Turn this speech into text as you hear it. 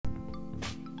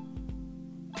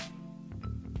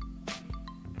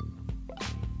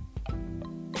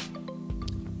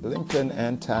Lincoln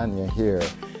and Tanya here,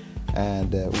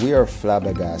 and we are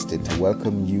flabbergasted to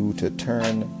welcome you to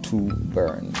Turn to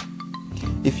Burn.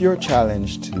 If you're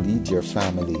challenged to lead your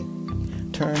family,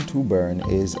 Turn to Burn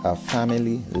is a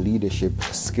family leadership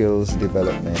skills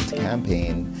development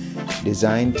campaign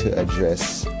designed to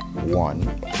address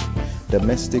 1.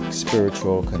 Domestic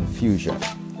spiritual confusion,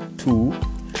 2.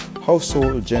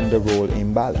 Household gender role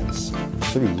imbalance,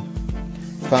 3.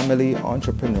 Family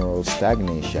entrepreneurial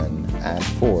stagnation, and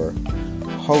 4.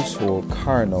 Household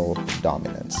carnal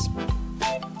dominance.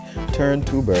 Turn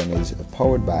to Burn is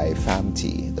powered by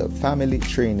FAMT, the Family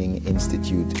Training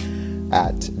Institute,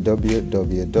 at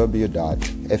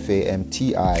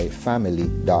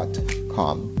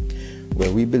www.famtifamily.com,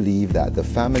 where we believe that the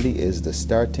family is the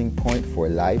starting point for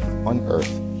life on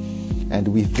earth, and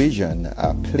we vision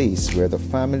a place where the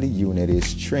family unit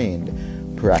is trained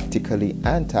practically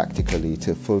and tactically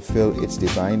to fulfill its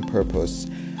divine purpose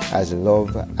as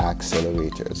love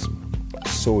accelerators.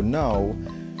 So now,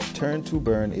 Turn to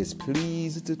Burn is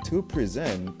pleased to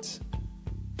present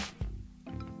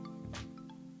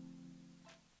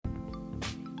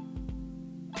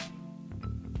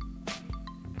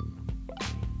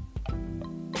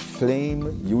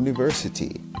Flame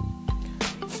University.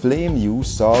 Flame U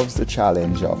solves the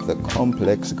challenge of the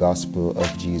complex gospel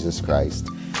of Jesus Christ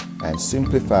and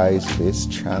simplifies this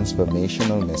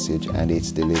transformational message and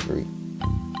its delivery.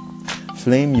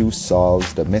 Flame U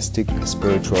solves domestic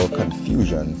spiritual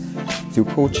confusion through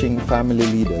coaching family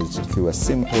leaders through a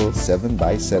simple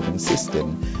 7x7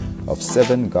 system of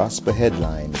 7 gospel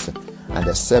headlines and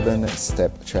a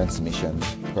 7-step transmission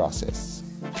process.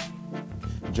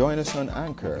 Join us on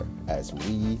Anchor as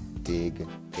we dig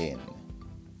in.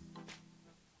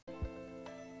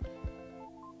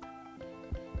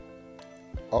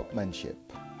 Upmanship.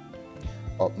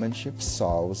 Upmanship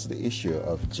solves the issue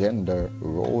of gender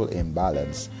role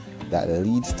imbalance that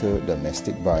leads to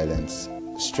domestic violence,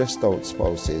 stressed out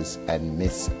spouses, and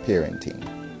misparenting.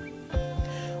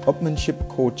 Upmanship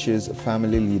coaches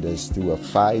family leaders through a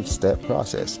 5-step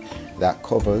process that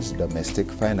covers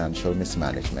domestic financial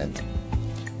mismanagement,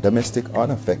 domestic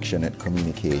unaffectionate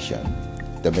communication,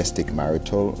 domestic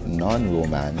marital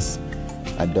non-romance,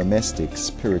 and domestic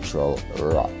spiritual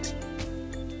rot.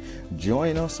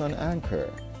 Join us on Anchor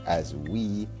as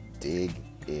we dig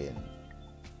in.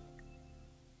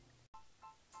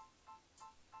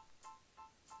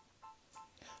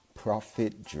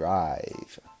 Profit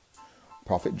Drive.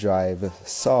 Profit Drive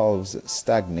solves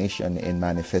stagnation in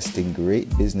manifesting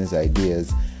great business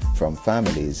ideas from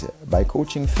families by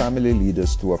coaching family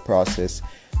leaders through a process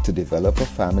to develop a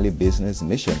family business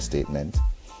mission statement,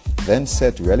 then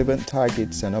set relevant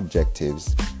targets and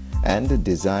objectives, and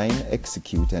design,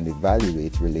 execute, and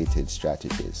evaluate related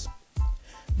strategies.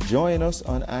 Join us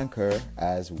on Anchor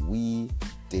as we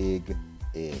dig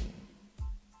in.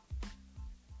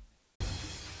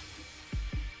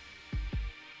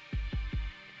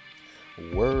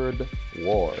 Word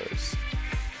Wars.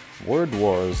 Word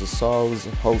Wars solves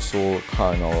household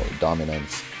carnal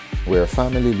dominance, where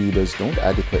family leaders don't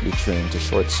adequately train to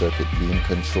short-circuit being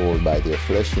controlled by their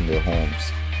flesh in their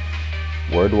homes.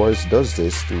 Word Wars does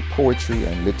this through poetry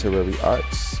and literary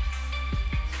arts.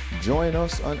 Join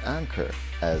us on Anchor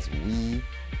as we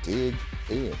dig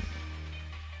in.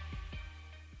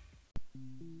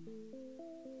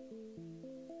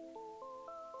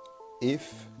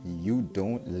 If you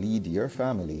don't lead your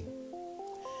family,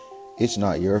 it's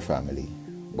not your family,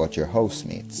 but your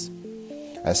housemates,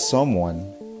 as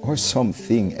someone or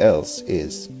something else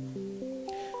is.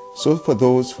 So for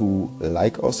those who,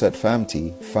 like us at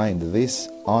FAMT, find this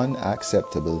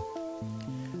unacceptable,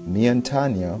 me and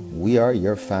Tanya, we are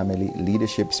your family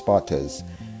leadership spotters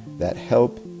that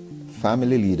help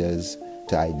family leaders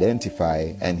to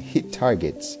identify and hit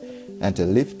targets and to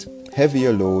lift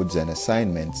heavier loads and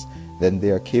assignments than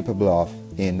they are capable of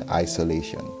in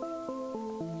isolation.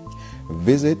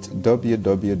 Visit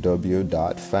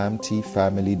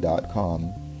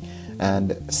www.famtifamily.com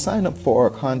and sign up for our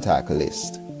contact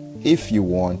list if you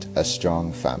want a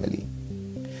strong family.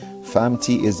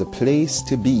 FAMT is a place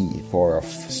to be for a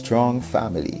strong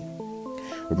family.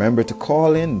 Remember to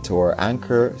call in to our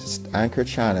Anchor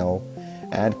channel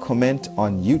and comment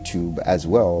on YouTube as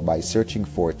well by searching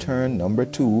for Turn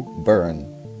 2 Burn.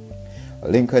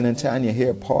 Lincoln and Tanya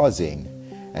here pausing,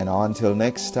 and until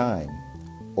next time,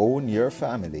 own your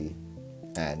family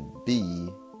and be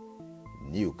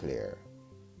nuclear.